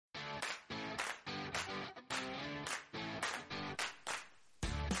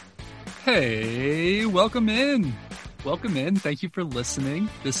Hey, welcome in. Welcome in. Thank you for listening.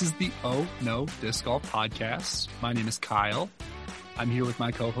 This is the Oh No Disc Golf Podcast. My name is Kyle. I'm here with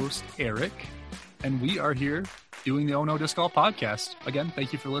my co-host, Eric, and we are here doing the Oh No Disc Golf Podcast. Again,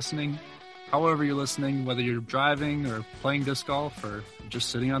 thank you for listening. However you're listening, whether you're driving or playing disc golf or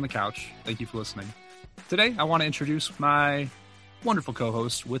just sitting on the couch, thank you for listening. Today, I want to introduce my wonderful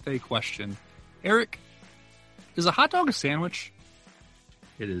co-host with a question. Eric, is a hot dog a sandwich?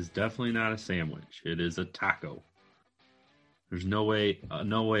 It is definitely not a sandwich. It is a taco. There's no way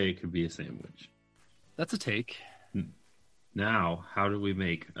it could be a sandwich. That's a take. Now, how do we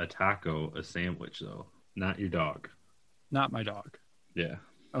make a taco a sandwich, though? Not your dog. Not my dog. Yeah.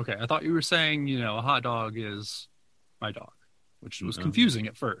 Okay, I thought you were saying, a hot dog is my dog, which was confusing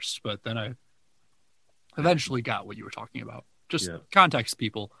at first, but then I eventually got what you were talking about. Just context,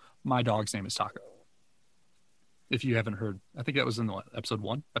 people. My dog's name is Taco. If you haven't heard, I think that was in episode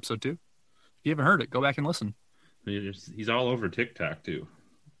 1, episode 2. If you haven't heard it, go back and listen. He's all over TikTok, too.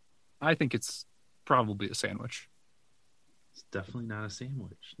 I think it's probably a sandwich. It's definitely not a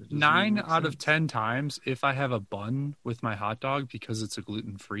sandwich. 9 out of 10 times, if I have a bun with my hot dog, because it's a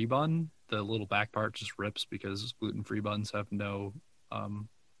gluten-free bun, the little back part just rips because gluten-free buns have no, I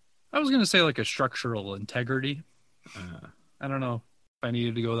was going to say like a structural integrity. I don't know if I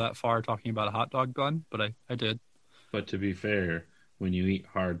needed to go that far talking about a hot dog bun, but I did. But to be fair, when you eat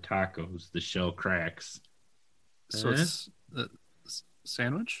hard tacos, the shell cracks. So it's a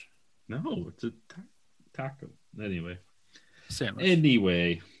sandwich? No, it's a taco. Anyway. Sandwich.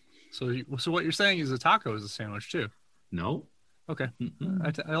 Anyway. So what you're saying is a taco is a sandwich too? No. Okay.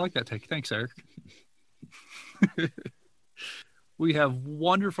 I like that take. Thanks, Eric. We have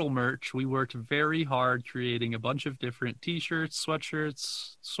wonderful merch. We worked very hard creating a bunch of different t-shirts,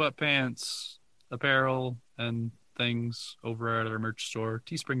 sweatshirts, sweatpants, apparel, and things over at our merch store,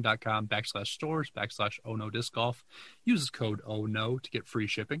 teespring.com/stores/Oh No Disc Golf. Use code Oh No to get free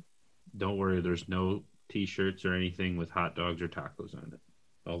shipping. Don't worry, there's no t-shirts or anything with hot dogs or tacos on it.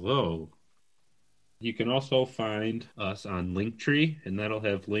 Although, you can also find us on Linktree, and that'll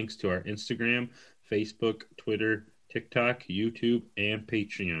have links to our Instagram, Facebook, Twitter, TikTok, YouTube, and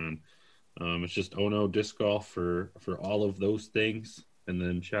Patreon. It's just Oh No Disc Golf for all of those things. And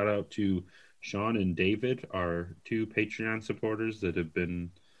then shout out to Sean and David, our 2 Patreon supporters that have been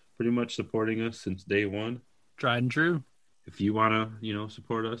pretty much supporting us since day one. Tried and true. If you want to,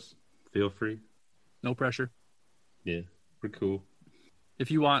 support us, feel free. No pressure. Yeah, we're cool. If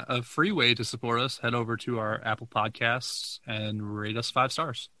you want a free way to support us, head over to our Apple Podcasts and rate us 5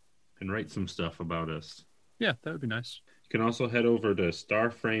 stars. And write some stuff about us. Yeah, that would be nice. You can also head over to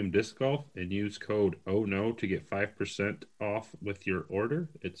Starframe Disc Golf and use code Oh No to get 5% off with your order.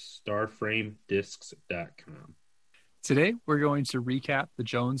 It's starframediscs.com. Today, we're going to recap the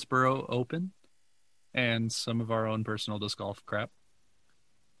Jonesboro Open and some of our own personal disc golf crap.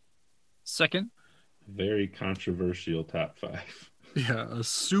 Second, very controversial top 5. Yeah, a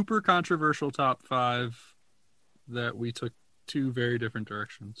super controversial top 5 that we took 2 very different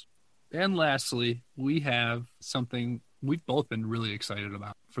directions. And lastly, we have something we've both been really excited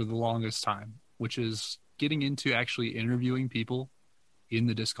about for the longest time, which is getting into actually interviewing people in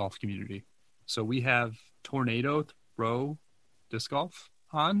the disc golf community. So we have Tornado Throw Disc Golf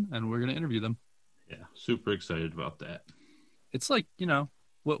on, and we're going to interview them. Yeah, super excited about that. It's like,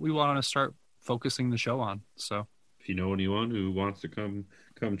 what we want to start focusing the show on. So if you know anyone who wants to come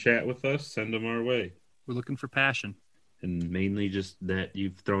chat with us, send them our way. We're looking for passion. And mainly just that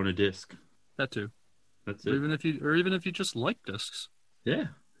you've thrown a disc. That too. That's it. Even if you just like discs. Yeah.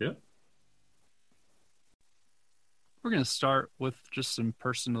 Yep. We're gonna start with just some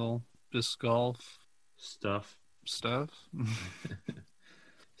personal disc golf stuff.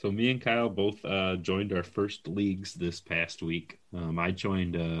 So me and Kyle both joined our first leagues this past week. I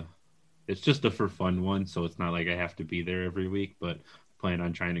joined. It's just a for fun one, so it's not like I have to be there every week, but plan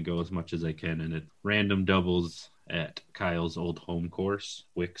on trying to go as much as I can. And it's random doubles at Kyle's old home course,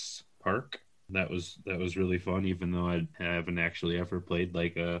 Wicks Park. That was really fun, even though I haven't actually ever played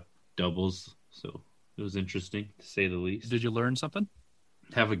like doubles. So it was interesting to say the least. Did you learn something?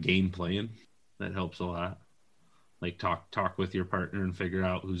 Have a game playing. That helps a lot. Like talk with your partner and figure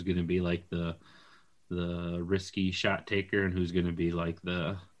out who's going to be like the risky shot taker and who's going to be like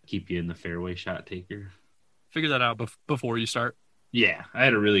the keep you in the fairway shot taker. Figure that out before you start. Yeah, I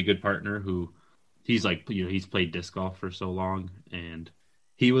had a really good partner who he's like, he's played disc golf for so long, and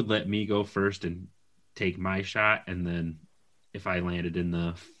he would let me go first and take my shot, and then if I landed in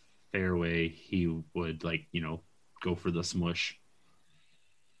the fairway, he would go for the smush.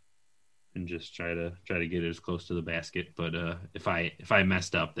 and just try to get it as close to the basket. But if I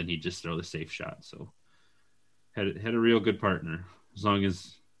messed up, then he'd just throw the safe shot. So had a real good partner as long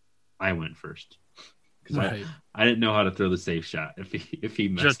as I went first, because Right. I didn't know how to throw the safe shot if he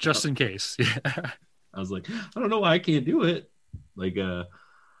messed Just up. in case. Yeah. I was like, I don't know why I can't do it. Like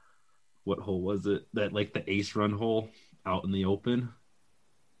what hole was it? That like the ace run hole out in the open.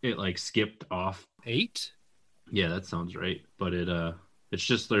 It like skipped off. 8? Yeah, that sounds right. But it's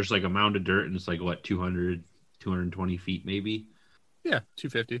just there's like a mound of dirt and it's like what 220 feet maybe. Yeah,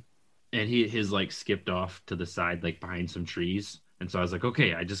 250. And his like skipped off to the side like behind some trees. And so I was like,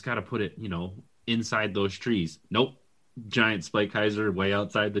 okay, I just got to put it, inside those trees. Nope. Giant spike hyzer way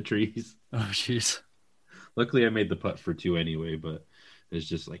outside the trees. Oh, jeez. Luckily I made the putt for 2 anyway, but it's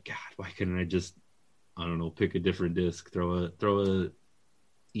just like, God, why couldn't I just, I don't know, pick a different disc, throw a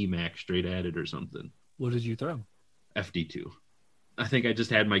EMAC straight at it or something. What did you throw? FD2. I think I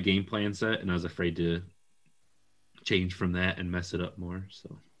just had my game plan set and I was afraid to change from that and mess it up more.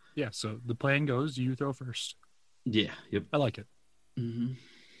 So Yeah, so the plan goes, you throw first. yeah, yep. I like it. Mm-hmm.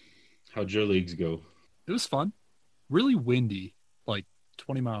 How'd your leagues go? It was fun. Really windy, like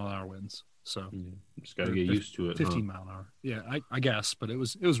 20-mile-an-hour winds. So just got to get used to it. 15 mile an hour. Yeah, I guess, but it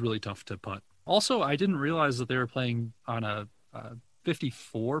was really tough to putt. Also, I didn't realize that they were playing on a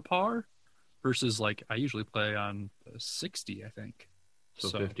 54 par versus like I usually play on 60, I think. So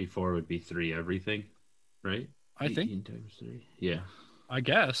 54 would be 3 everything, right? I 18 think times 3. Yeah. I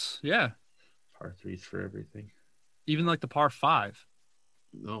guess, yeah. Par 3s for everything. Even like the par 5.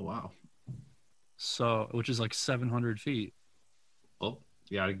 Oh, wow. So, which is like 700 feet. Well,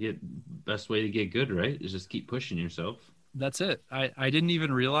 you got to get best way to get good, right? Is just keep pushing yourself. That's it. I didn't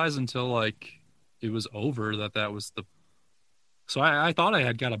even realize until like it was over that was the. So I thought I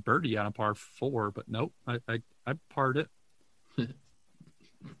had got a birdie on a par 4, but nope. I parred it.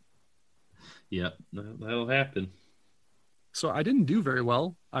 Yep, that'll happen. So I didn't do very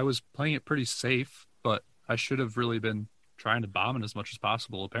well. I was playing it pretty safe, but I should have really been trying to bomb it as much as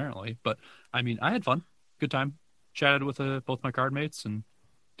possible, apparently. But I mean, I had fun, good time, chatted with both my card mates, and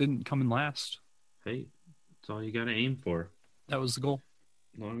didn't come in last. Hey, that's all you got to aim for. That was the goal.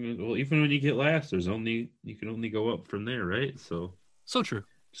 Well, even when you get last, you can only go up from there, right? So True.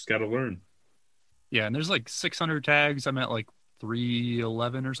 Just got to learn. Yeah, and there's like 600 tags. I'm at like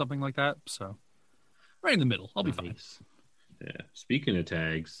 311 or something like that. So right in the middle. I'll be fine. Yeah. Speaking of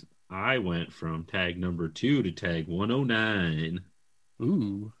tags, I went from tag number 2 to tag 109.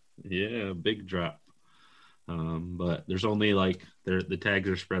 Ooh. Yeah, big drop. But there's only like the tags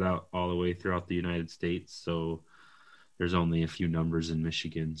are spread out all the way throughout the United States, so there's only a few numbers in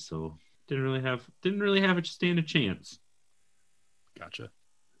Michigan, so didn't really have a stand a chance. Gotcha.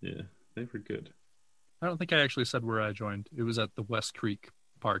 Yeah, they were good. I don't think I actually said where I joined. It was at the West Creek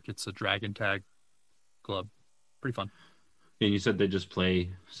Park. It's a dragon tag club. Pretty fun. And you said they just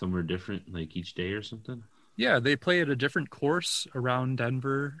play somewhere different, like each day or something? Yeah, they play at a different course around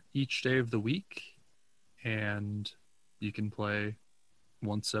Denver each day of the week, and you can play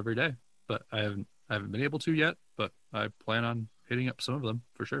once every day. But I haven't been able to yet, but I plan on hitting up some of them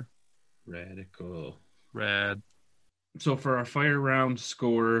for sure. Radical. Rad. So for our fire round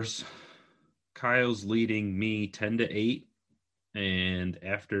scores, Kyle's leading me 10-8, and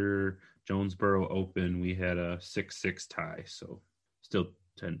after Jonesboro Open, we had a 6-6 tie, so still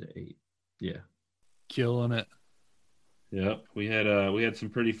 10-8. Yeah, killing it. Yep, we had some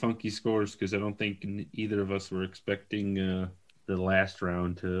pretty funky scores because I don't think either of us were expecting the last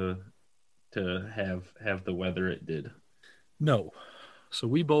round to have the weather it did. No. So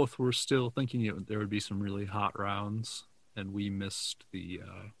we both were still thinking there would be some really hot rounds, and we missed the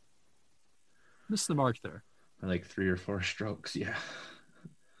mark there. Like 3 or 4 strokes, yeah.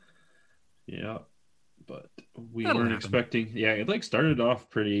 Yeah, but we That'll weren't happen. expecting. Yeah, it like started off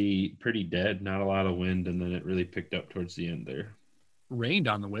pretty dead, not a lot of wind, and then it really picked up towards the end there. Rained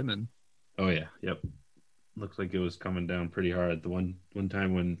on the women. Oh yeah, yep. Looks like it was coming down pretty hard. The one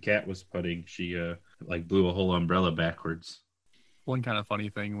time when Kat was putting, she like blew a whole umbrella backwards. One kind of funny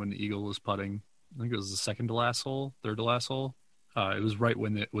thing when Eagle was putting, I think it was the third to last hole. It was right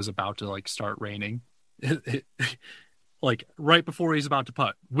when it was about to like start raining. Like right before he's about to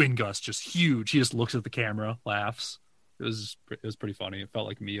putt, wind gust just huge. He just looks at the camera, laughs. It was pretty funny. It felt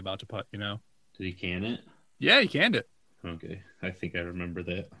like me about to putt, you know. Did he can it? Yeah, he canned it. Okay, I think I remember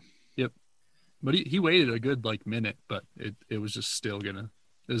that. Yep. But he waited a good like minute, but it was just still it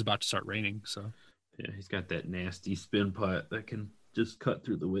was about to start raining, so. Yeah, he's got that nasty spin putt that can just cut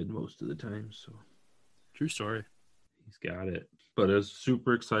through the wind most of the time, so. True story. He's got it. But it was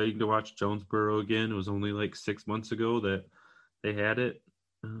super exciting to watch Jonesboro again. It was only like 6 months ago that they had it.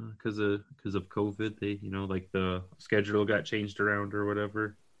 because of COVID. They, like the schedule got changed around or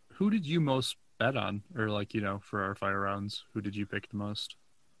whatever. Who did you most bet on, or for our fire rounds, who did you pick the most?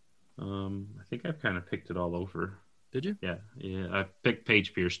 I think I've kind of picked it all over. Did you? Yeah. I picked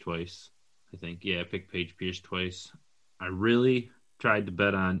Paige Pierce twice. I think. Yeah, I picked Paige Pierce twice. I really tried to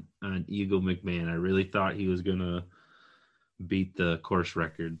bet on Eagle McMahon. I really thought he was gonna beat the course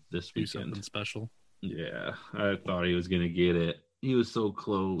record this Do weekend. something special. Yeah, I thought he was gonna get it. He was so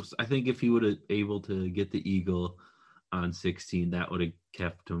close. I think if he would have able to get the Eagle on 16, that would have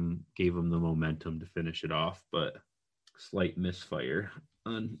gave him the momentum to finish it off. But slight misfire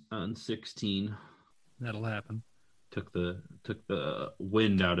on 16. That'll happen. Took the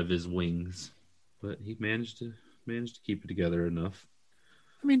wind out of his wings, but he managed to keep it together enough.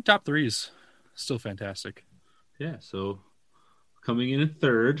 I mean, top three is still fantastic. Yeah, so coming in at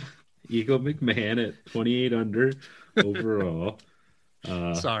third, Eagle McMahon at 28 under overall.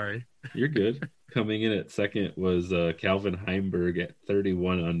 Sorry. You're good. Coming in at second was Calvin Heimberg at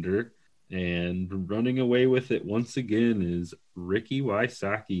 31 under. And running away with it once again is Ricky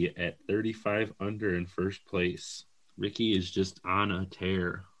Wysocki at 35 under in first place. Ricky is just on a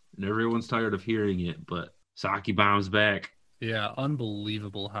tear, and everyone's tired of hearing it, but Saki bombs back. Yeah,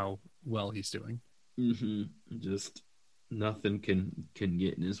 unbelievable how well he's doing. Mm-hmm. Just nothing can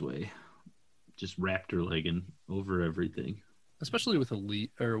get in his way. Just raptor legging over everything. Especially with a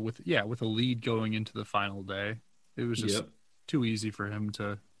lead, with a lead going into the final day. It was just too easy for him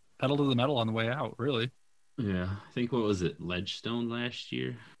to pedal to the metal on the way out, really. Yeah, I think, what was it, Ledgestone last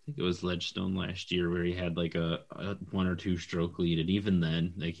year? I think it was Ledgestone last year where he had like a 1 or 2 stroke lead, and even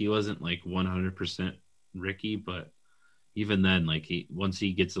then, like, he wasn't like 100% Ricky, but even then, like, once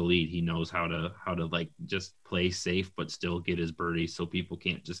he gets a lead, he knows how to like just play safe but still get his birdie so people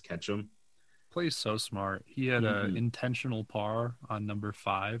can't just catch him. Plays so smart. He had an intentional par on number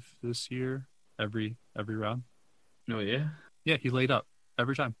 5 this year every round. Oh yeah, yeah, he laid up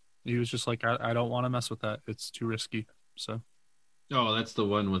every time. He was just like, I don't want to mess with that. It's too risky. So. Oh, that's the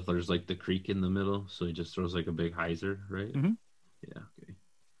one with there's like the creek in the middle, so he just throws like a big hyzer, right? Mm-hmm. Yeah. Okay.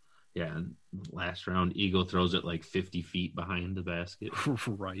 Yeah, and last round, Eagle throws it like 50 feet behind the basket.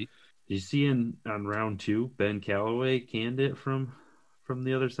 Right. Did you see on round 2, Ben Callaway canned it from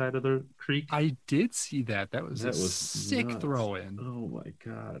the other side of the creek? I did see that. That was sick nuts. throw in. Oh my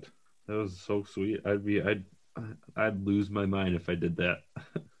god, that was so sweet. I'd lose my mind if I did that.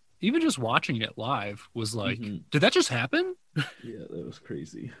 Even just watching it live was like, did that just happen? Yeah, that was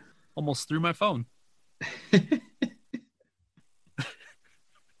crazy. Almost threw my phone.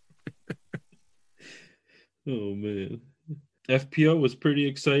 Oh man, FPO was pretty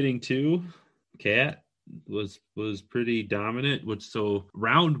exciting too. Kat was pretty dominant. So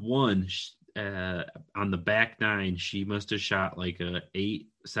round 1, on the back 9, she must have shot like a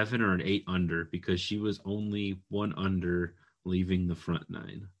 7 or an 8 under, because she was only 1 under leaving the front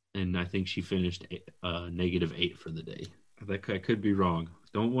 9, and I think she finished -8 for the day. I could be wrong.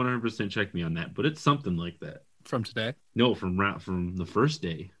 Don't 100% check me on that, but it's something like that. From today? No, from the first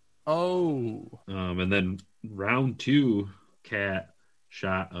day. Oh. And then round 2, Kat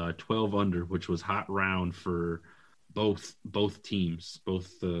shot 12 under, which was hot round for both teams,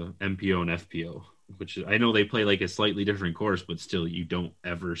 both the MPO and FPO, which I know they play like a slightly different course, but still, you don't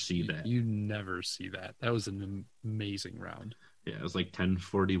ever see that. You never see that. That was an amazing round. Yeah, it was like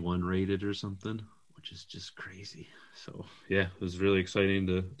 1041 rated or something, which is just crazy. So yeah, it was really exciting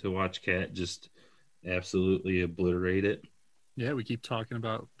to watch Kat just absolutely obliterate it. Yeah, we keep talking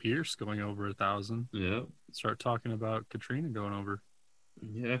about Pierce going over 1,000. Yeah. Start talking about Katrina going over.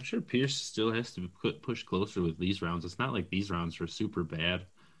 Yeah, I'm sure Pierce still has to push closer with these rounds. It's not like these rounds were super bad.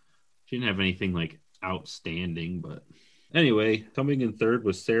 She didn't have anything like outstanding, but anyway, coming in third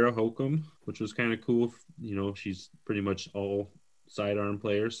was Sarah Hokum, which was kind of cool. She's pretty much all sidearm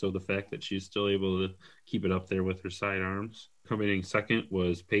players, so the fact that she's still able to keep it up there with her sidearms. Coming in second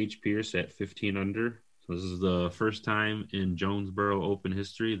was Paige Pierce at 15 under. So this is the first time in Jonesboro Open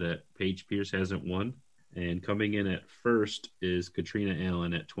history that Paige Pierce hasn't won. And coming in at first is Katrina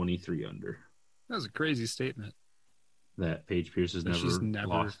Allen at 23 under. That was a crazy statement. That Paige Pierce has never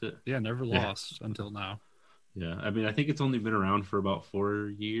lost it. Yeah, never lost until now. Yeah, I mean, I think it's only been around for about 4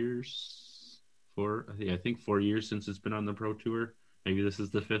 years. I think 4 years since it's been on the Pro Tour. Maybe this is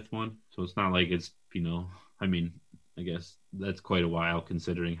the 5th one. So it's not like it's, I mean, I guess that's quite a while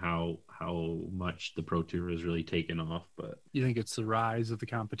considering how much the Pro Tour has really taken off. But you think it's the rise of the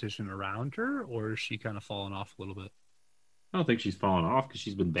competition around her, or is she kind of fallen off a little bit? I don't think she's fallen off, because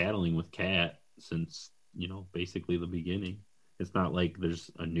she's been battling with Kat since, basically the beginning. It's not like there's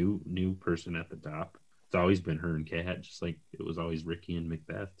a new person at the top. It's always been her and Kat, just like it was always Ricky and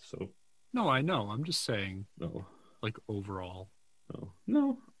Macbeth. So No, I know. I'm just saying, no, like, overall.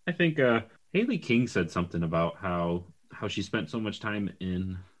 no. I think Haley King said something about how she spent so much time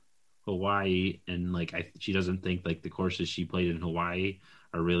in Hawaii, and like she doesn't think like the courses she played in Hawaii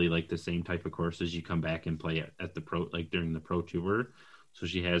are really like the same type of courses you come back and play at the pro, like during the pro tour. So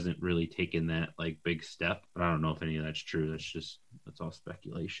she hasn't really taken that like big step. But I don't know if any of that's true. That's all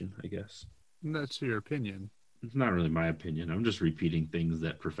speculation, I guess. And that's your opinion. It's not really my opinion. I'm just repeating things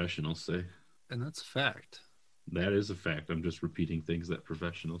that professionals say. And that's a fact. That is a fact. I'm just repeating things that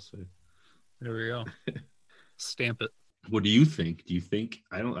professionals say. There we go. Stamp it. What do you think? Do you think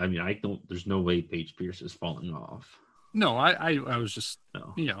I don't there's no way Paige Pierce is falling off. No, I was just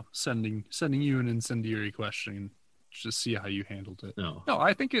No. sending you an incendiary question just to see how you handled it. No.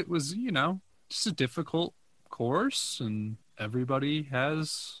 I think it was, just a difficult course, and everybody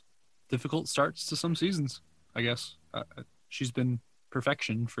has difficult starts to some seasons, I guess. She's been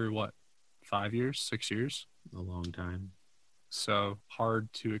perfection for what, 5 years, 6 years? A long time. So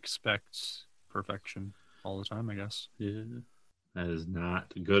hard to expect perfection all the time, I guess. Yeah. That is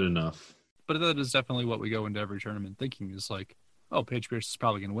not good enough. But that is definitely what we go into every tournament thinking is like, oh, Paige Pierce is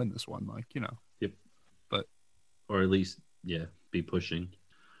probably going to win this one. Like, Yep. But. Or at least, yeah, be pushing.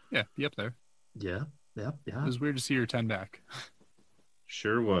 Yeah, be up there. Yeah. Yep. Yeah. It was weird to see her 10 back.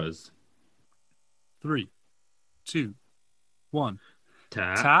 Sure was. 3, 2, 1.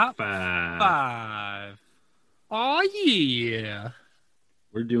 Top five. Oh, yeah.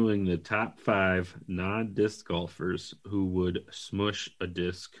 We're doing the top 5 non-disc golfers who would smush a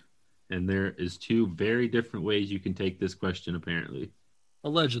disc. And there is 2 very different ways you can take this question, apparently.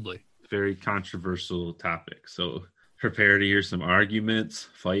 Allegedly. Very controversial topic. So prepare to hear some arguments,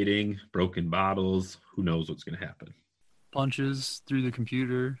 fighting, broken bottles. Who knows what's going to happen? Punches through the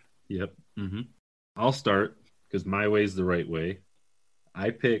computer. Yep. Mm-hmm. I'll start because my way is the right way. I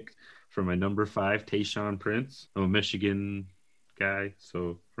pick for my number 5, Tayshaun Prince. I'm a Michigan guy,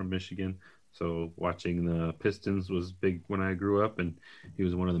 so from Michigan. So watching the Pistons was big when I grew up, and he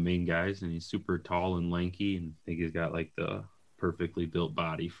was one of the main guys, and he's super tall and lanky, and I think he's got like the perfectly built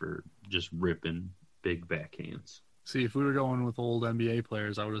body for just ripping big backhands. See, if we were going with old NBA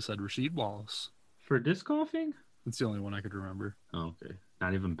players, I would have said Rasheed Wallace. For disc golfing? That's the only one I could remember. Oh, okay.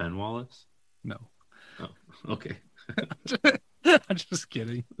 Not even Ben Wallace? No. Oh, okay. I'm just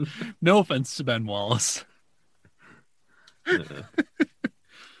kidding. No offense to Ben Wallace.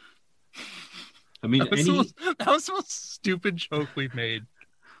 I mean, that was the most stupid joke we've made.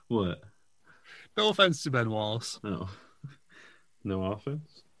 What? No offense to Ben Wallace. No. No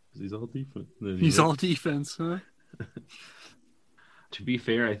offense? He's all defense. He's all defense, huh? To be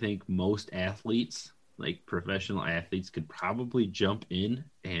fair, I think most athletes, like professional athletes, could probably jump in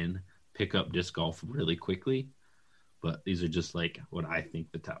and pick up disc golf really quickly. But these are just like what I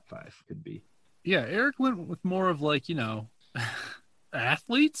think the top 5 could be. Yeah, Eric went with more of like,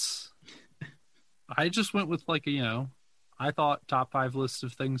 athletes. I just went with like, I thought top 5 lists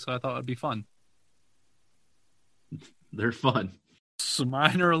of things I thought would be fun. They're fun. So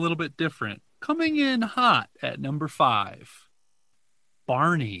mine are a little bit different. Coming in hot at number 5,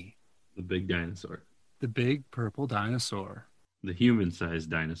 Barney. The big dinosaur. The big purple dinosaur. The human-sized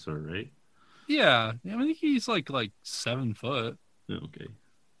dinosaur, right? Yeah, I think he's like 7 foot. Okay.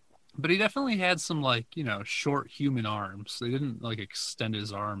 But he definitely had some short human arms. They didn't extend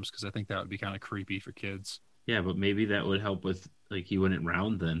his arms because I think that would be kind of creepy for kids. Yeah, but maybe that would help with he wouldn't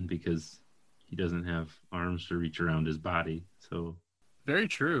round then because he doesn't have arms to reach around his body. So very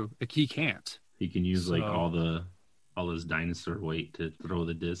true. He can't. He can use all his dinosaur weight to throw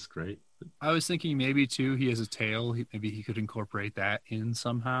the disc, right? I was thinking maybe too he has a tail. Maybe he could incorporate that in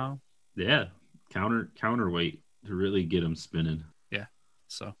somehow. Yeah, counterweight to really get him spinning. Yeah,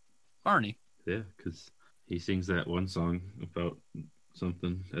 so Barney. Yeah, because he sings that one song about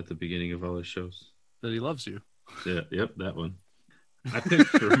something at the beginning of all his shows. That he loves you. Yeah, yep, that one. I picked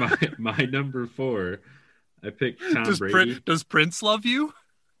for my number 4. I picked Tom Brady. Does Prince love you?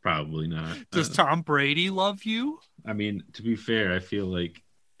 Probably not. Does Tom Brady love you? I mean, to be fair, I feel like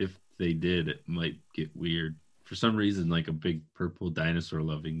if they did, it might get weird. For some reason, a big purple dinosaur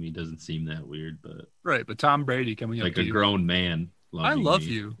loving me doesn't seem that weird, but right. But Tom Brady coming up to a grown man loving I love me.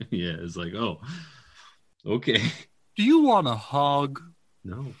 you. Yeah, it's like, oh, okay. Do you want a hug?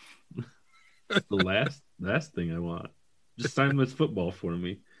 No. That's the last thing I want. Just sign with football for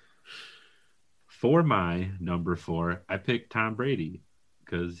me. For my number 4, I picked Tom Brady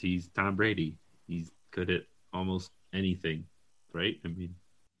because he's Tom Brady. He's good at almost anything, right? I mean,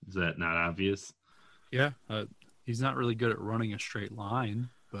 is that not obvious? Yeah, he's not really good at running a straight line,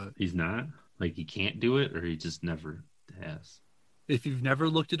 but he's not. Like he can't do it, or he just never has. If you've never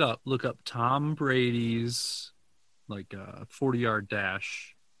looked it up, look up Tom Brady's 40-yard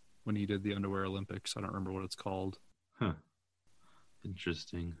dash when he did the underwear Olympics. I don't remember what it's called. Huh.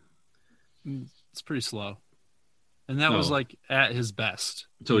 Interesting. It's pretty slow. And that was like at his best.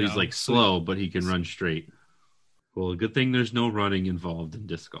 So he's like slow, but he can run straight. Well, a good thing there's no running involved in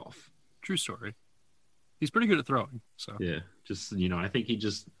disc golf. True story. He's pretty good at throwing. So yeah, just I think he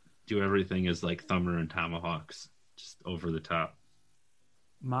just do everything as like thumber and tomahawks, just over the top.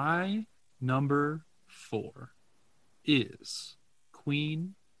 My number 4 is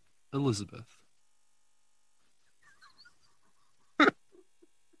Queen Elizabeth.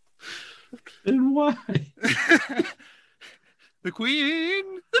 And why? The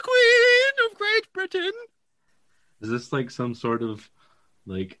Queen of Great Britain. Is this like some sort of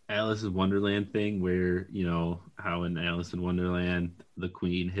like Alice in Wonderland thing where, how in Alice in Wonderland the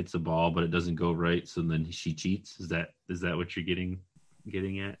queen hits a ball but it doesn't go right, so then she cheats? Is that what you're getting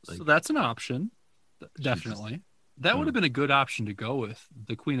at? Like, so that's an option. Definitely. That would have been a good option to go with.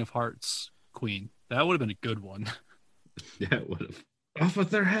 The Queen of Hearts queen. That would have been a good one. That would have. Off with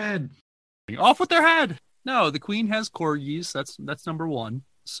their head. Off with their head. No, the queen has corgis. That's number 1.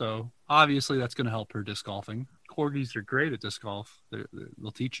 So obviously that's going to help her disc golfing. Corgis are great at disc golf.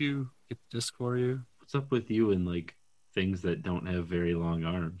 They'll teach you, get the disc for you. What's up with you and like things that don't have very long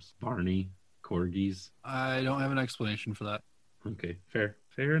arms? Barney, corgis. I don't have an explanation for that. Okay,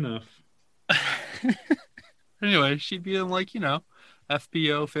 fair enough. Anyway, she'd be in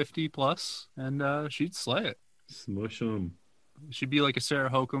FPO 50 plus, and she'd slay it. Smush them. She'd be like a Sarah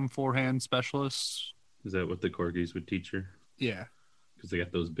Hokum forehand specialist. Is that what the corgis would teach her? Yeah. Because they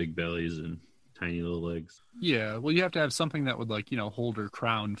got those big bellies and tiny little legs. Yeah, well, you have to have something that would hold her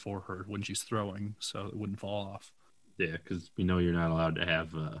crown for her when she's throwing, so it wouldn't fall off. Yeah, because we know you're not allowed to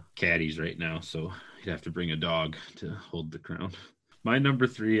have caddies right now, so you'd have to bring a dog to hold the crown. My number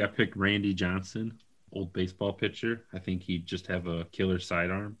 3, I picked Randy Johnson, old baseball pitcher. I think he'd just have a killer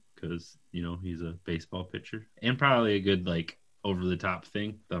sidearm because, he's a baseball pitcher. And probably a good, over-the-top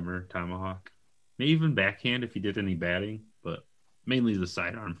thing, thumber, tomahawk. Maybe even backhand if he did any batting, but mainly the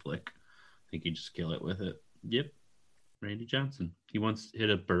sidearm flick. I think he'd just kill it with it. Yep, Randy Johnson. He once hit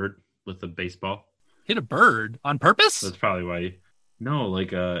a bird with a baseball. Hit a bird on purpose? That's probably why. No,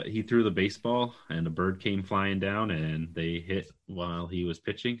 he threw the baseball and a bird came flying down and they hit while he was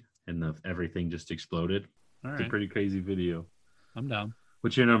pitching and everything just exploded. All right. It's a pretty crazy video. I'm down.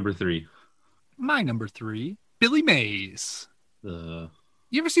 What's your number 3? My number 3, Billy Mays. You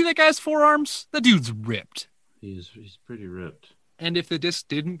ever see that guy's forearms? That dude's ripped. He's pretty ripped. And if the disc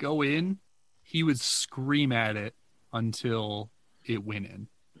didn't go in, he would scream at it until it went in.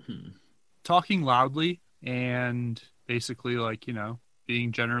 Talking loudly and basically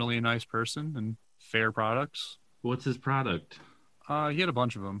being generally a nice person and fair products. What's his product? He had a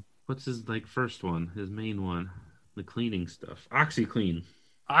bunch of them. What's his first one, his main one? The cleaning stuff. OxyClean.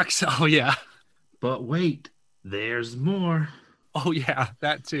 Oh, yeah. But wait, there's more. Oh, yeah,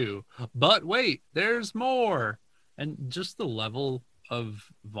 that too. But wait, there's more. And just the level of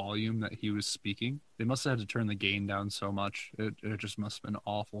volume that he was speaking, they must have had to turn the gain down so much. It just must have been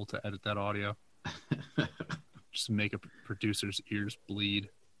awful to edit that audio. Just make a producer's ears bleed.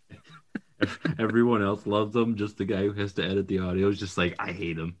 Everyone else loves him. Just the guy who has to edit the audio is just like, I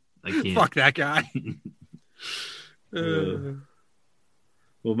hate him. I can't. Fuck that guy.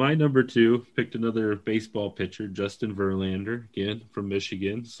 Well, my number 2 picked another baseball pitcher, Justin Verlander, again from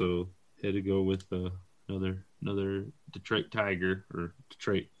Michigan. So had to go with another Detroit Tiger or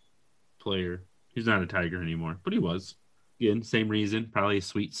Detroit player. He's not a Tiger anymore, but he was. Again, same reason, probably a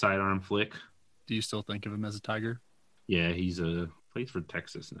sweet sidearm flick. Do you still think of him as a Tiger? Yeah, he's plays for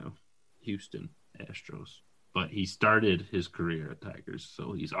Texas now, Houston Astros. But he started his career at Tigers,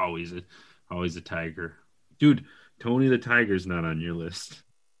 so he's always a Tiger. Dude, Tony the Tiger's not on your list.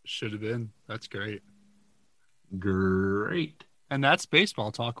 Should have been. That's great. Great. And that's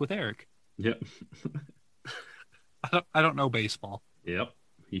baseball talk with Eric. Yep. I don't know baseball. Yep,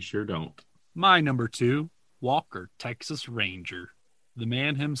 he sure don't. My number 2, Walker, Texas Ranger. The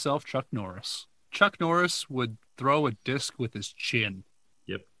man himself, Chuck Norris. Chuck Norris would throw a disc with his chin.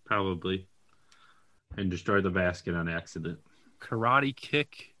 Yep, probably. And destroy the basket on accident. Karate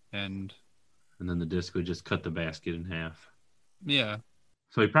kick and then the disc would just cut the basket in half. Yeah.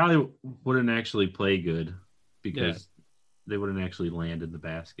 So he probably wouldn't actually play good because they wouldn't actually land in the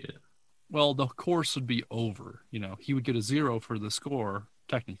basket. Well, the course would be over. He would get a 0 for the score,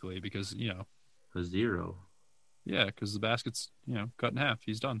 technically, because, A 0? Yeah, because the basket's, cut in half.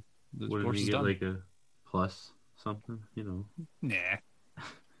 He's done. The Wouldn't course he is get done. like a plus something, Nah.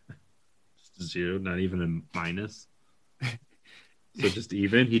 Just 0, not even a minus. So just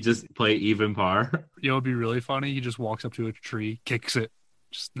even. He just play even par. You know, it'd be really funny. He just walks up to a tree, kicks it,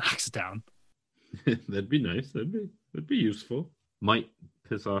 just knocks it down. That'd be nice. That'd be useful. Might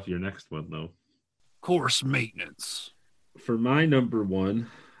piss off your next one though. Course maintenance. For my number one,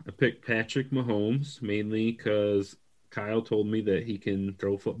 I picked Patrick Mahomes mainly because Kyle told me that he can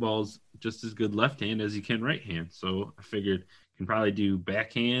throw footballs just as good left hand as he can right hand. So I figured he can probably do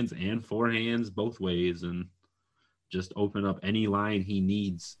backhands and forehands both ways and just open up any line he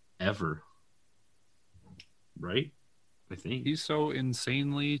needs ever. Right? I think. He's so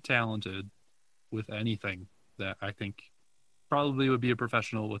insanely talented with anything that I think probably would be a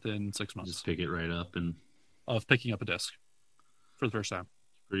professional within 6 months. Just pick it right up and of picking up a disc for the first time.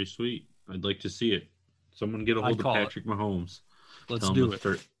 Pretty sweet. I'd like to see it. Someone get a hold of Patrick Mahomes. Let's do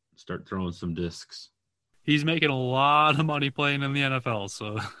it. Start throwing some discs. He's making a lot of money playing in the NFL,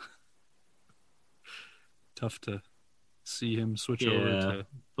 so tough to see him switch over to.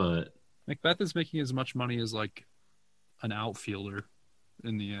 But Macbeth is making as much money as like an outfielder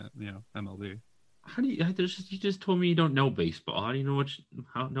in the MLB. How do you? You just told me you don't know baseball. How do you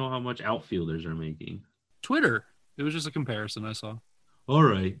know how much outfielders are making? Twitter. It was just a comparison I saw. All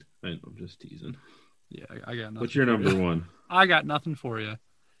right, I'm just teasing. Yeah, I got nothing. What's your number one? I got nothing for you,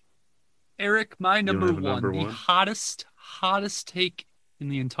 Eric. My number one, the hottest take in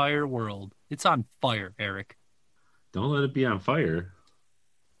the entire world. It's on fire, Eric. Don't let it be on fire.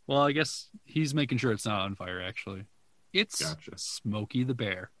 Well, I guess he's making sure it's not on fire. Actually, it's Smokey the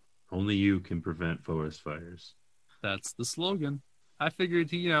Bear. Only you can prevent forest fires. That's the slogan. I figured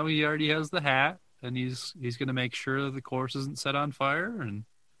he already has the hat, and he's going to make sure the course isn't set on fire, and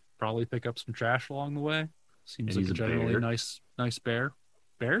probably pick up some trash along the way. Seems like a generally nice bear.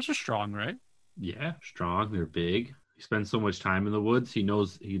 Bears are strong, right? Yeah, strong. They're big. He spends so much time in the woods. He's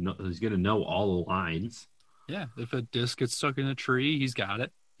going to know all the lines. Yeah, if a disc gets stuck in a tree, he's got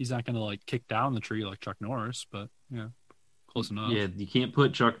it. He's not going to like kick down the tree like Chuck Norris, but yeah. Close enough. Yeah, you can't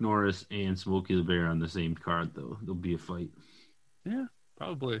put Chuck Norris and Smokey the Bear on the same card, though. There'll be a fight. Yeah,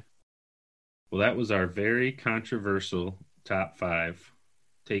 probably. Well, that was our very controversial top 5,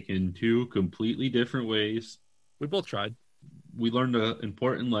 taken 2 completely different ways. We both tried. We learned an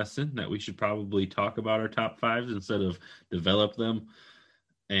important lesson that we should probably talk about our top 5s instead of develop them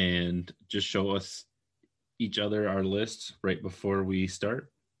and just show us each other our lists right before we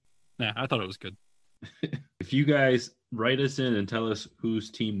start. Nah, I thought it was good. If you guys write us in and tell us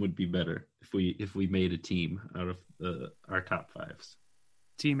whose team would be better if we made a team out of our top 5s.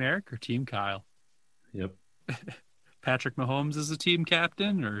 Team Eric or Team Kyle? Yep. Patrick Mahomes is the team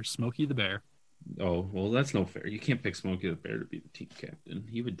captain or Smokey the Bear? Oh, well, that's no fair. You can't pick Smokey the Bear to be the team captain.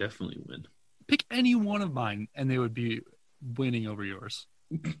 He would definitely win. Pick any one of mine and they would be winning over yours.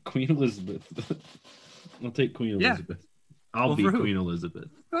 Queen Elizabeth. I'll take Queen Elizabeth. I'll be Queen Elizabeth.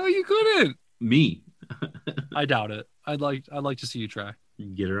 Oh, you couldn't. Me. I doubt it. I'd like to see you try.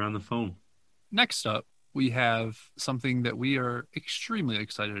 Get her on the phone. Next up, we have something that we are extremely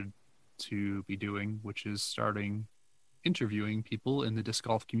excited to be doing, which is starting interviewing people in the disc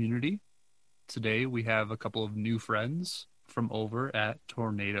golf community. Today, we have a couple of new friends from over at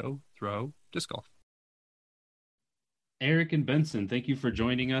Tornado Throw Disc Golf. Eric and Benson, thank you for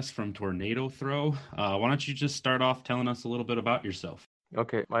joining us from Tornado Throw. Why don't you just start off telling us a little bit about yourself?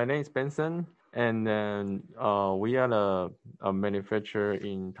 Okay, my name is Benson, and then we are a manufacturer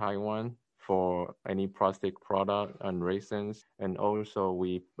in Taiwan for any plastic product and resins, and also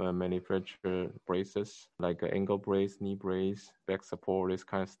we manufacture braces like ankle brace, knee brace, back support, this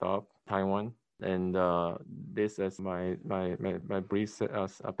kind of stuff. Taiwan, and this is my brief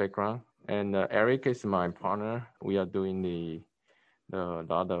background. And Eric is my partner. We are doing the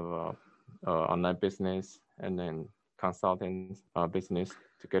lot of online business and then consulting business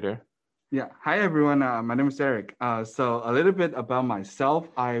together. Yeah. Hi, everyone. My name is Eric. So a little bit about myself.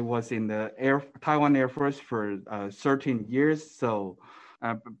 I was in the Taiwan Air Force for 13 years. So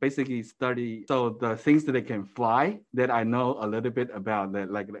basically study the things that they can fly that I know a little bit about,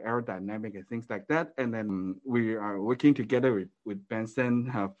 like the aerodynamic and things like that. And then we are working together with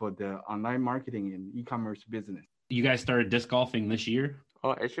Benson for the online marketing and e-commerce business. You guys started disc golfing this year?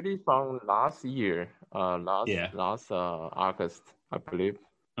 Oh, actually from last year, last August, I believe.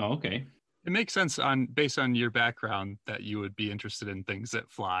 Oh, okay. It makes sense based on your background that you would be interested in things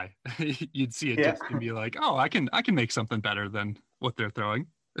that fly. You'd see a disc and be like, "Oh, I can make something better than what they're throwing."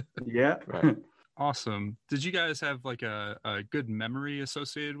 Yeah. Right. Awesome. Did you guys have like a good memory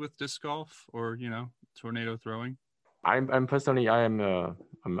associated with disc golf or tornado throwing? I'm personally I'm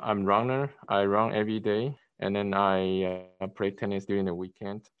runner. I run every day, And then I play tennis during the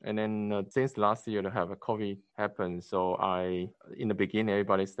weekend. And then since last year, to have a COVID happen, so in the beginning,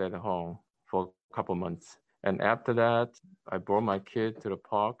 everybody stayed at home for a couple months. And after that, I brought my kid to the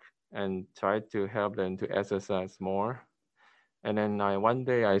park and tried to help them to exercise more. And then one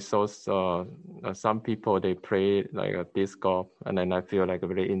day I saw some people, they play like a disc golf, and then I feel like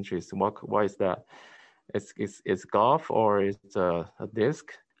really interested. What is that? It's golf or it's a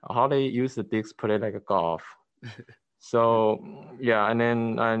disc? How they use the disc play like a golf? So yeah, and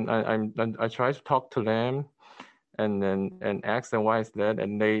then I try to talk to them, and ask them why is that,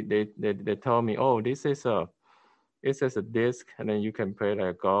 and they tell me, oh, this is a disc, and then you can play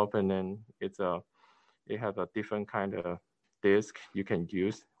like golf, and then it has a different kind of disc you can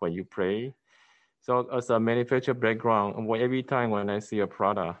use when you play. So as a manufacturer background, every time when I see a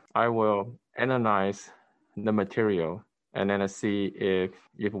product, I will analyze the material and then I see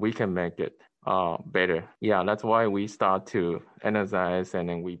if we can make it better. Yeah, that's why we start to analyze, and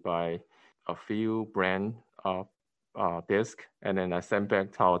then we buy a few brand of disc, and then I send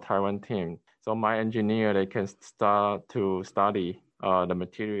back to our Taiwan team. So my engineer, they can start to study the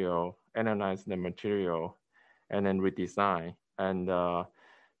material, analyze the material, and then redesign and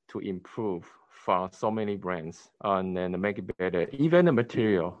to improve for so many brands and then make it better. Even the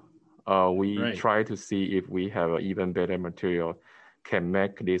material, we try to see if we have an even better material can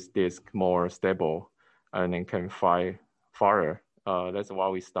make this disc more stable and then can fly farther. That's why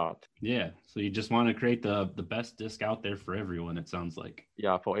we start. Yeah. So you just want to create the best disc out there for everyone, it sounds like.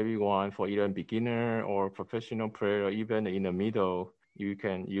 Yeah, for everyone, for either beginner or professional player, or even in the middle, you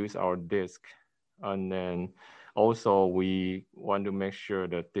can use our disc. And then also we want to make sure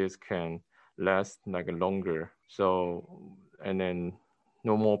that this can last like longer. So, and then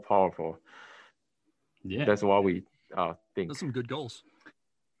no more powerful. Yeah. That's what we think. That's some good goals.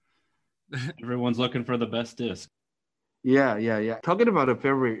 Everyone's looking for the best disc. Yeah. Talking about a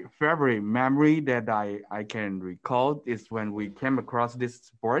favorite memory that I can recall is when we came across this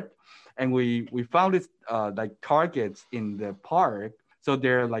sport, and we found this like targets in the park. So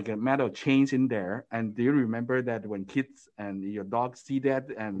there are like a metal chains in there. And do you remember that when kids and your dog see that,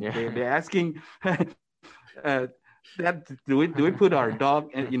 and they're asking, that do we put our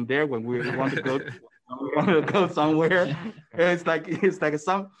dog in there when we want to go somewhere?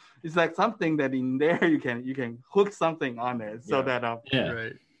 It's like something that in there you can hook something on it, so that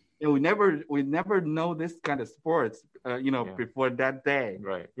right. we never know this kind of sports before that day.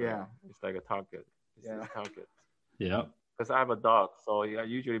 Right. Yeah. It's like a target. Yeah. Target. Yeah. Because I have a dog, so I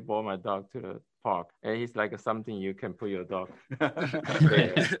usually bring my dog to the park, and he's like something you can put your dog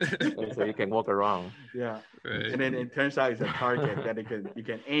there, and so you can walk around. Yeah. Right. And then it turns out it's a target that you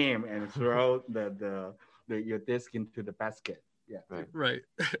can aim and throw your disc into the basket. Yeah. Right.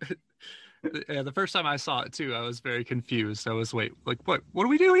 Yeah, the first time I saw it too, I was very confused. I was what do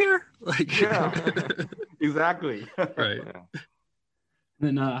we do here? Like, yeah, exactly. Right. Yeah.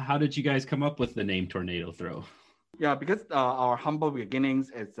 Then how did you guys come up with the name Tornado Throw? Yeah, because our humble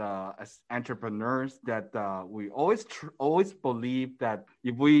beginnings as entrepreneurs, that we always believe that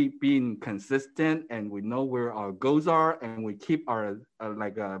if we being consistent and we know where our goals are, and we keep our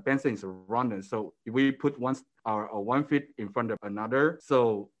Benson is a runner, so if we put one foot in front of another,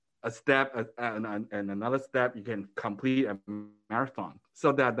 so a step and another step, you can complete a marathon.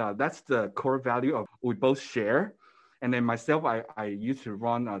 So that's the core value of we both share. And then myself, I used to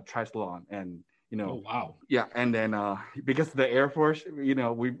run a triathlon, and oh wow, yeah, and then because the Air Force,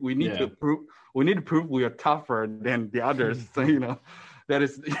 we need to prove we are tougher than the others. So that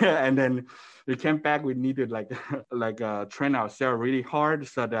is and then we came back, we needed train ourselves really hard,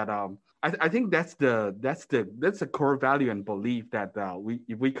 so that I think that's the core value and belief that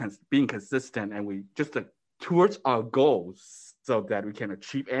if we can being consistent and we just towards our goals, so that we can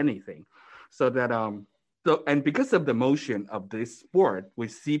achieve anything, so that So, and because of the motion of this sport, we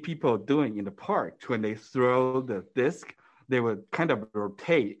see people doing in the park, when they throw the disc, they will kind of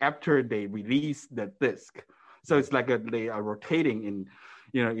rotate after they release the disc. So it's like they are rotating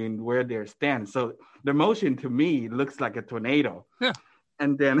in where they stand. So the motion to me looks like a tornado. Yeah.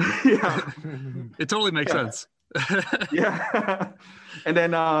 And then, it totally makes sense. Yeah. And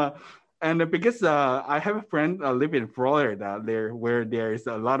then, and because I have a friend live in Florida, where there is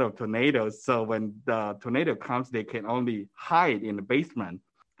a lot of tornadoes. So when the tornado comes, they can only hide in the basement.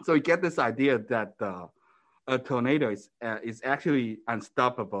 So you get this idea that a tornado is actually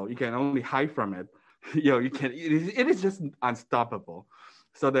unstoppable. You can only hide from it. It is just unstoppable.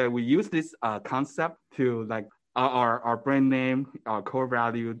 So that we use this concept to our brand name, our core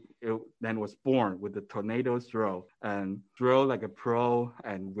value, then was born with the tornado throw, and throw like a pro,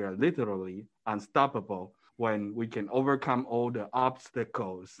 and we're literally unstoppable when we can overcome all the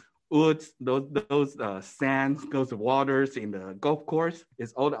obstacles. Woods, those sands, those waters in the golf course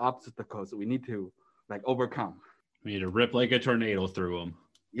is all the obstacles we need to like overcome. We need to rip like a tornado through them.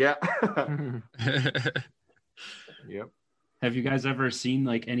 Yeah. Yep. Have you guys ever seen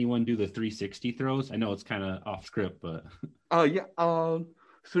like anyone do the 360 throws? I know it's kind of off script, but Oh yeah.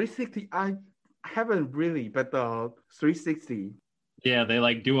 360. I haven't really, but 360. yeah, they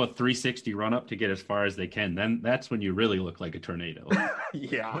like do a 360 run up to get as far as they can. Then that's when you really look like a tornado.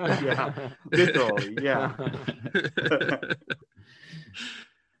 Yeah. Literally, yeah.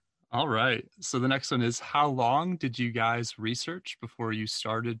 All right. So the next one is, how long did you guys research before you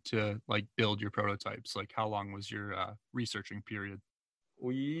started to like build your prototypes? Like how long was your researching period?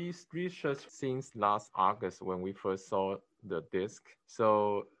 We researched since last August when we first saw the disc. So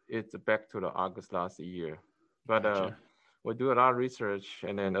it's back to the August last year. But Gotcha. we do a lot of research,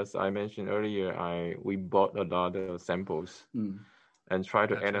 and then as I mentioned earlier, we bought a lot of samples and try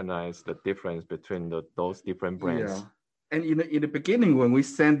to Gotcha. analyze the difference between those different brands. Yeah. And in the beginning, when we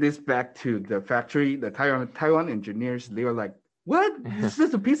sent this back to the factory, the Taiwan engineers, they were like, "What? It's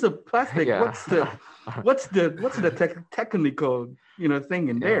just a piece of plastic. Yeah. What's the technical thing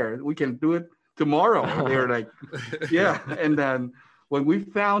in there? We can do it tomorrow." They were like, "Yeah." And then when we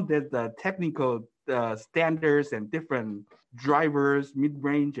found that the technical standards and different drivers,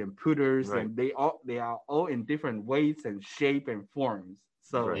 mid-range and putters, Right. and they are all in different weights and shape and forms.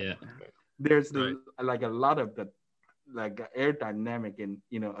 So Right. Yeah. there's Right. like a lot of the like aerodynamic and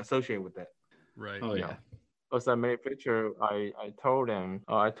associated with that. Right. Oh yeah. As a manufacturer, I told them,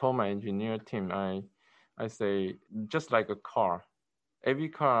 I told my engineer team, I say, just like a car, every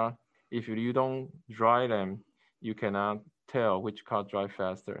car, if you don't drive them, you cannot tell which car drive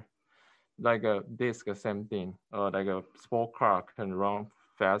faster. Like a disc, same thing. Like a sport car can run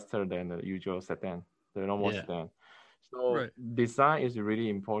faster than the usual sedan, the normal Yeah. sedan. So Right. design is really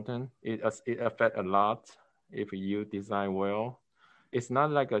important. It affects a lot if you design well. It's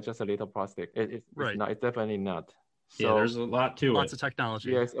not like just a little plastic. It's Right. not. It's definitely not. So Yeah, there's a lot to Lots it. of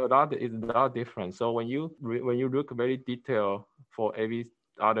technology. yes, it's a lot different. So when you look very detailed for every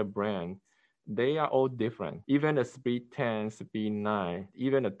other brand, they are all different. Even the speed 10, speed 9,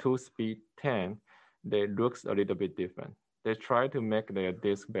 even the 2-speed 10, they looks a little bit different. They try to make their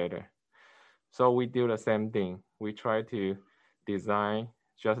disc better. So we do the same thing. We try to design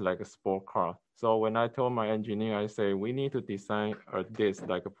just like a sport car. So when I told my engineer, I say, we need to design a disc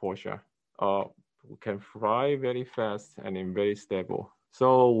like a Porsche. We can fly very fast and then very stable.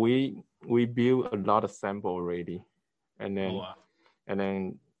 So we build a lot of sample already. And then Oh, wow. and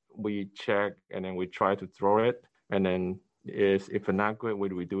then we check, and then we try to throw it, and then if it's not good,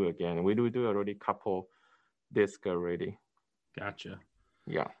 we do it again. We do already couple disc already. Gotcha.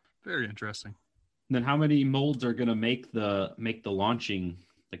 Yeah. Very interesting. Then how many molds are gonna make the launching,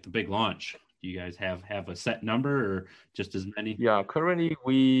 like the big launch? Do you guys have a set number or just as many? Yeah, currently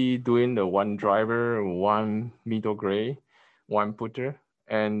we doing the one driver, one middle grade, one putter,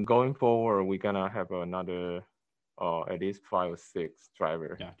 and going forward we're gonna have another at least 5 or 6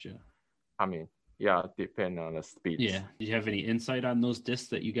 driver. Gotcha. I mean, yeah, depend on the speed. Yeah. Do you have any insight on those discs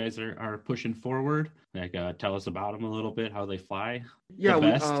that you guys are pushing forward? Like, tell us about them a little bit, how they fly. Yeah, The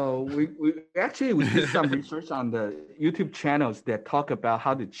best? we actually did some research on the YouTube channels that talk about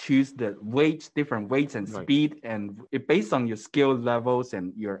how to choose the weights, different weights and Right. speed, and it based on your skill levels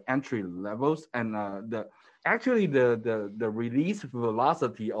and your entry levels, and the release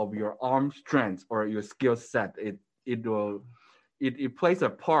velocity of your arm strength or your skill set, it plays a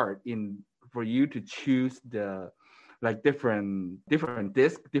part in for you to choose the like different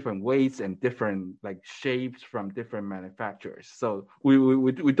discs, different weights, and different like shapes from different manufacturers. So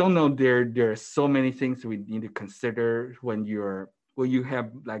we don't know there are so many things we need to consider when you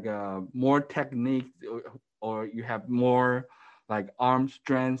have like more technique or you have more like arm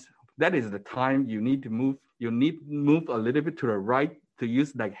strength. That is the time you need to move. You need to move a little bit to the right to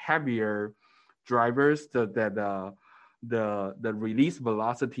use like heavier drivers so that the release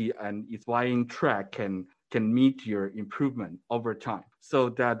velocity and its flying track can meet your improvement over time. So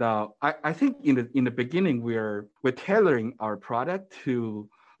that I think in the beginning we're tailoring our product to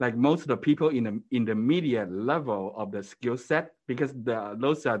like most of the people in the media level of the skill set, because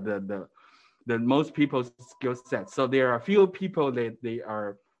those are the most people's skill set. So there are a few people that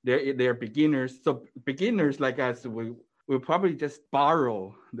they're beginners. So beginners like us, we'll probably just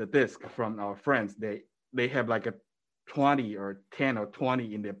borrow the disc from our friends. They have like a 20 or 10 or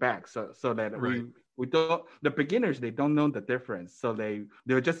 20 in their bag, so that Right. we don't, the beginners, they don't know the difference, so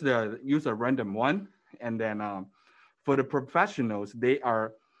they'll just use a random one. And then for the professionals,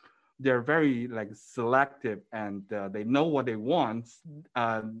 they're very like selective, and they know what they want.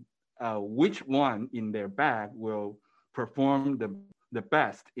 Which one in their bag will perform the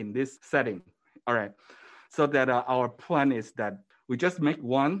best in this setting. All right. So that our plan is that we just make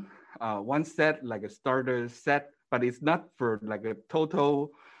one set, like a starter set, but it's not for like a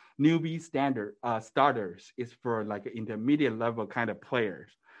total newbie starters. It's for like an intermediate level kind of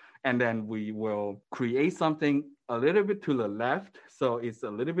players. And then we will create something a little bit to the left, so it's a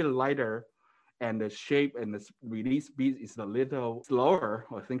little bit lighter, and the shape and the release speed is a little slower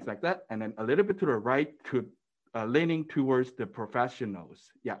or things like that. And then a little bit to the right to leaning towards the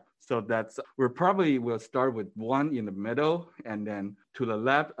professionals. Yeah. So we probably will start with one in the middle, and then to the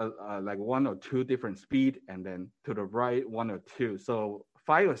left, like one or two different speed, and then to the right, one or two. So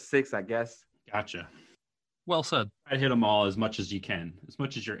 5 or 6, I guess. Gotcha. Well said. I hit them all as much as you can, as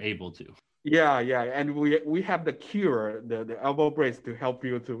much as you're able to. Yeah, and we have the cure, the elbow brace to help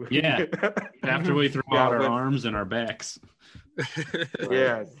you to. Yeah. After we throw out our arms and our backs.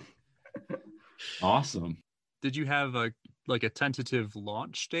 Yes. Awesome. Did you have a tentative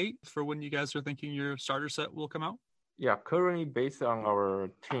launch date for when you guys are thinking your starter set will come out? Yeah, currently based on our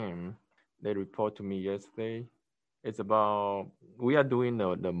team, they report to me yesterday. It's about, we are doing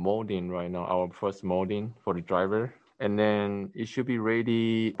the molding right now, our first molding for the driver. And then it should be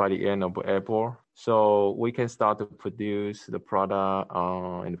ready by the end of April. So we can start to produce the product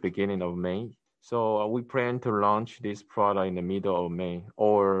in the beginning of May. So we plan to launch this product in the middle of May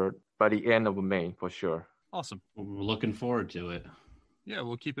or by the end of May for sure. Awesome. We're looking forward to it. Yeah,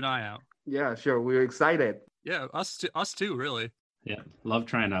 we'll keep an eye out. Yeah, sure. We're excited. Yeah, us too, really. Yeah, love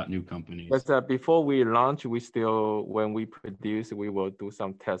trying out new companies. But before we launch, when we produce, we will do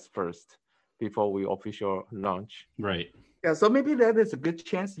some tests first before we official launch. Right. Yeah, so maybe that is a good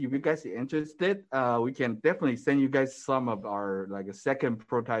chance. If you guys are interested, we can definitely send you guys some of our like a second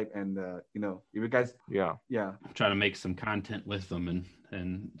prototype, and if you guys try to make some content with them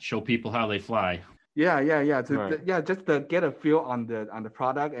and show people how they fly. Yeah. Just to get a feel on the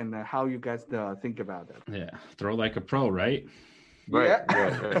product and how you guys think about it. Yeah, throw like a pro, right? Right.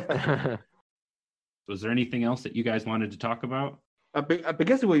 Yeah. Right. Was there anything else that you guys wanted to talk about?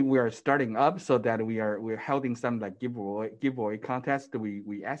 Because we are starting up, so that we're holding some like giveaway contest.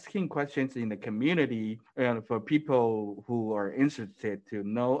 We asking questions in the community for people who are interested to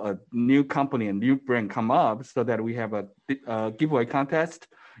know a new company, a new brand come up, so that we have a giveaway contest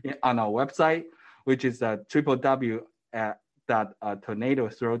on our website, which is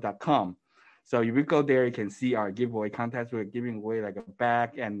www.tornadothrow.com. So if you go there, you can see our giveaway contest. We're giving away like a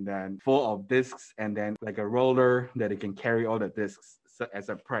bag and then full of discs, and then like a roller that it can carry all the discs as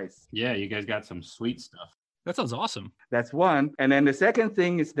a prize. Yeah, you guys got some sweet stuff. That sounds awesome. That's one. And then the second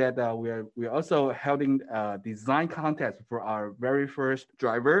thing is that we're also holding a design contest for our very first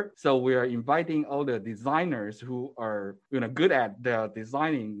driver. So we are inviting all the designers who are good at the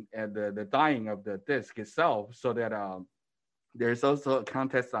designing and the dyeing of the disc itself, so that there's also a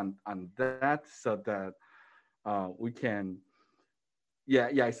contest on that, so that we can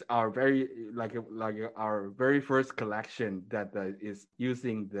it's our very our very first collection that is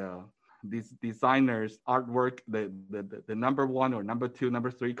using these designers artwork, the number 1 or number 2,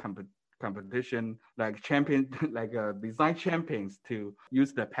 number 3 competition, like champion, like design champions, to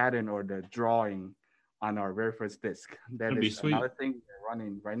use the pattern or the drawing on our very first disc. That is another thing we're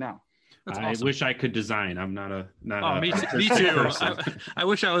running right now. That's I awesome. Wish I could design. I'm not a me too. I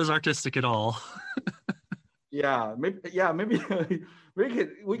wish I was artistic at all. Maybe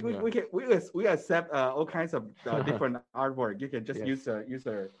we accept all kinds of different artwork. You can just use a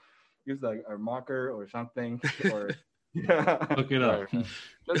marker or something, or look it up.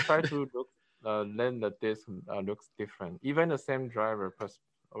 Just try to look, let the disc looks different. Even the same driver,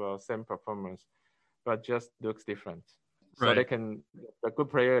 same performance, but just looks different. So right. they can, a good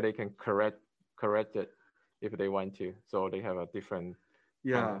player, they can correct it if they want to. So they have a different.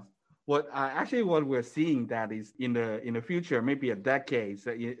 What we're seeing that is in the future, maybe a decade,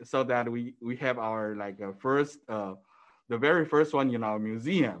 so that we have our first the very first one in our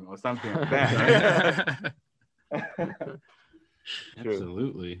museum or something like that.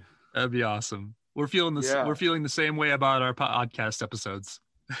 Absolutely, that'd be awesome. We're feeling this. Yeah. We're feeling the same way about our podcast episodes.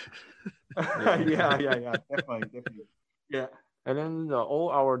 Definitely. Yeah. And then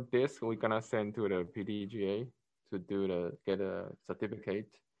all our discs we're gonna send to the PDGA to get a certificate.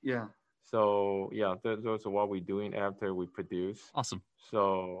 Yeah. So those are what we're doing after we produce. Awesome.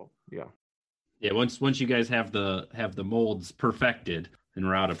 So yeah. Yeah. Once you guys have the molds perfected and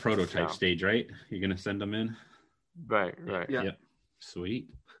we're out of prototype stage, right? You're gonna send them in. Right. Yeah. Yep. Sweet.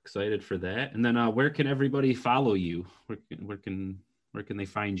 Excited for that. And then where can everybody follow you? Where can they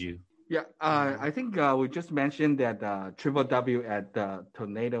find you? Yeah, I think we just mentioned that www at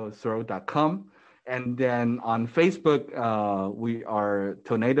tornadothrow.com. And then on Facebook, we are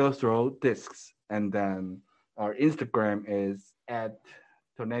Tornado Throw Discs. And then our Instagram is at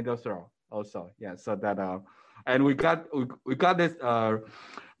Tornado Throw also. Yeah, so that, and we got this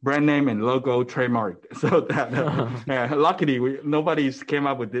brand name and logo trademarked. So that, luckily, nobody's came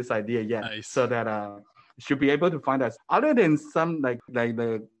up with this idea yet. Nice. So that should be able to find us. Other than some like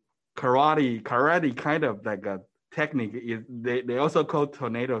the karate kind of like a technique is they also call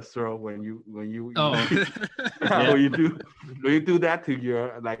tornado throw when you when you do that to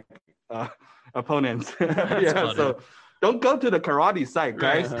your like opponents. Yeah, funny. so don't go to the karate site,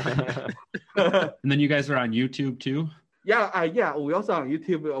 guys. And then you guys are on YouTube too? Yeah, we also on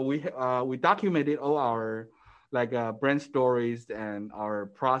YouTube. We documented all our like brand stories and our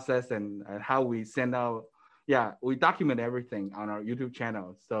process and how we send out. Yeah, we document everything on our YouTube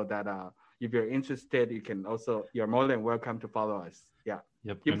channel so that if you're interested, you're more than welcome to follow us. Yeah.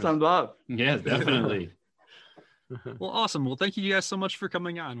 Yep. Give some love. Yeah, definitely. Well, awesome. Well, thank you guys so much for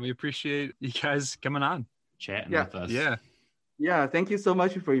coming on. We appreciate you guys coming on. Chatting Yeah. with us. Yeah. Yeah, thank you so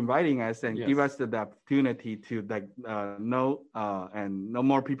much for inviting us and Yes. give us the opportunity to like know and know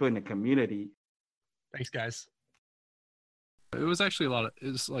more people in the community. Thanks, guys. It was actually it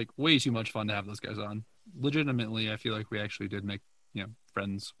was like way too much fun to have those guys on. Legitimately, I feel like we actually did make,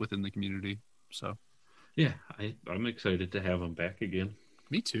 friends within the community. So Yeah, I'm excited to have them back again.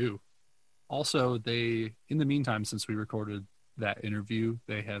 me too. Also, in the meantime, since we recorded that interview,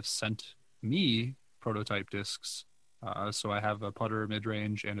 they have sent me prototype discs. So I have a putter,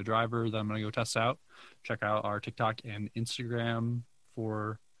 mid-range, and a driver that I'm going to go test out. Check out our TikTok and Instagram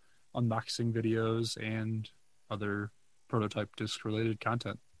for unboxing videos and other prototype disc related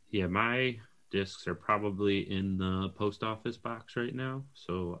content. Yeah, my discs are probably in the post office box right now,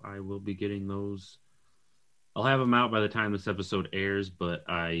 so I will be getting those. I'll have them out by the time this episode airs, but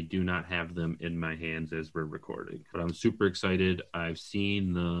I do not have them in my hands as we're recording. But I'm super excited. I've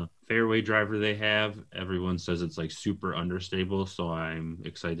seen the fairway driver they have. Everyone says it's like super understable, so I'm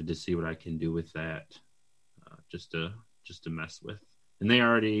excited to see what I can do with that, just to mess with. And they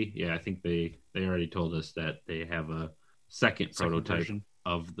already, I think they already told us that they have a second prototype version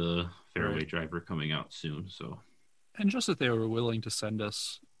of the fairway Right. driver coming out soon. So And just that they were willing to send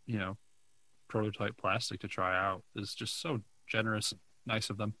us, prototype plastic to try out is just so generous and nice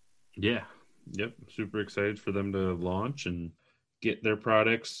of them. yeah, yep, super excited for them to launch and get their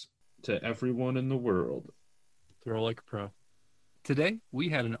products to everyone in the world. Throw like a pro. Today, we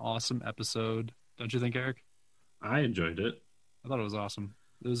had an awesome episode. Don't you think, Eric? I enjoyed it. I thought it was awesome.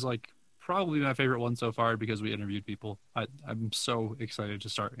 It was like probably my favorite one so far because we interviewed people. I'm so excited to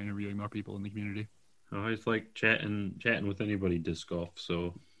start interviewing more people in the community. I always like chatting with anybody disc golf,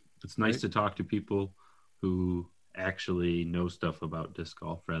 so it's nice Right. to talk to people who actually know stuff about disc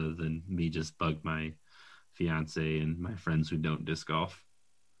golf rather than me just bug my fiance and my friends who don't disc golf.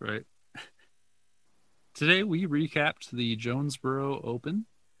 Right. Today, we recapped the Jonesboro Open.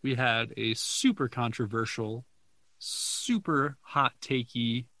 We had a super controversial, super hot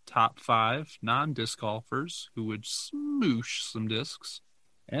takey top 5 non-disc golfers who would smoosh some discs.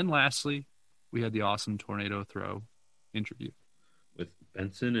 And lastly, we had the awesome tornado throw interview With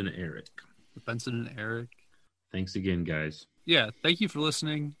Benson and Eric. with Benson and Eric. Thanks again, guys. Yeah, thank you for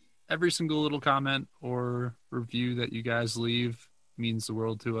listening. Every single little comment or review that you guys leave means the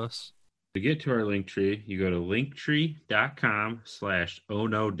world to us. To get to our link tree, you go to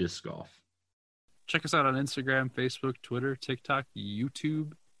linktree.com/ohnodiscgolf. Check us out on Instagram, Facebook, Twitter, TikTok,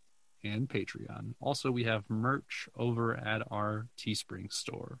 YouTube, and Patreon. Also, we have merch over at our Teespring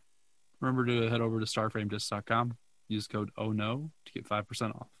store. Remember to head over to starframediscs.com. Use code OHNO to get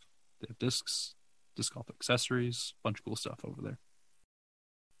 5% off. They have discs, disc golf accessories, bunch of cool stuff over there.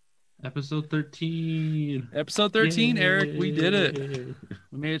 Episode 13. Episode 13, Eric, we did it.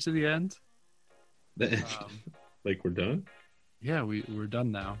 We made it to the end. Like we're done? Yeah, we're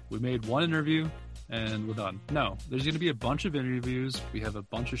done now. We made one interview and we're done. No, there's going to be a bunch of interviews. We have a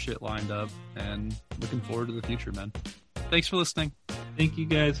bunch of shit lined up and looking forward to the future, man. Thanks for listening. Thank you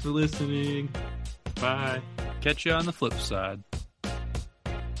guys for listening. Bye. Catch you on the flip side.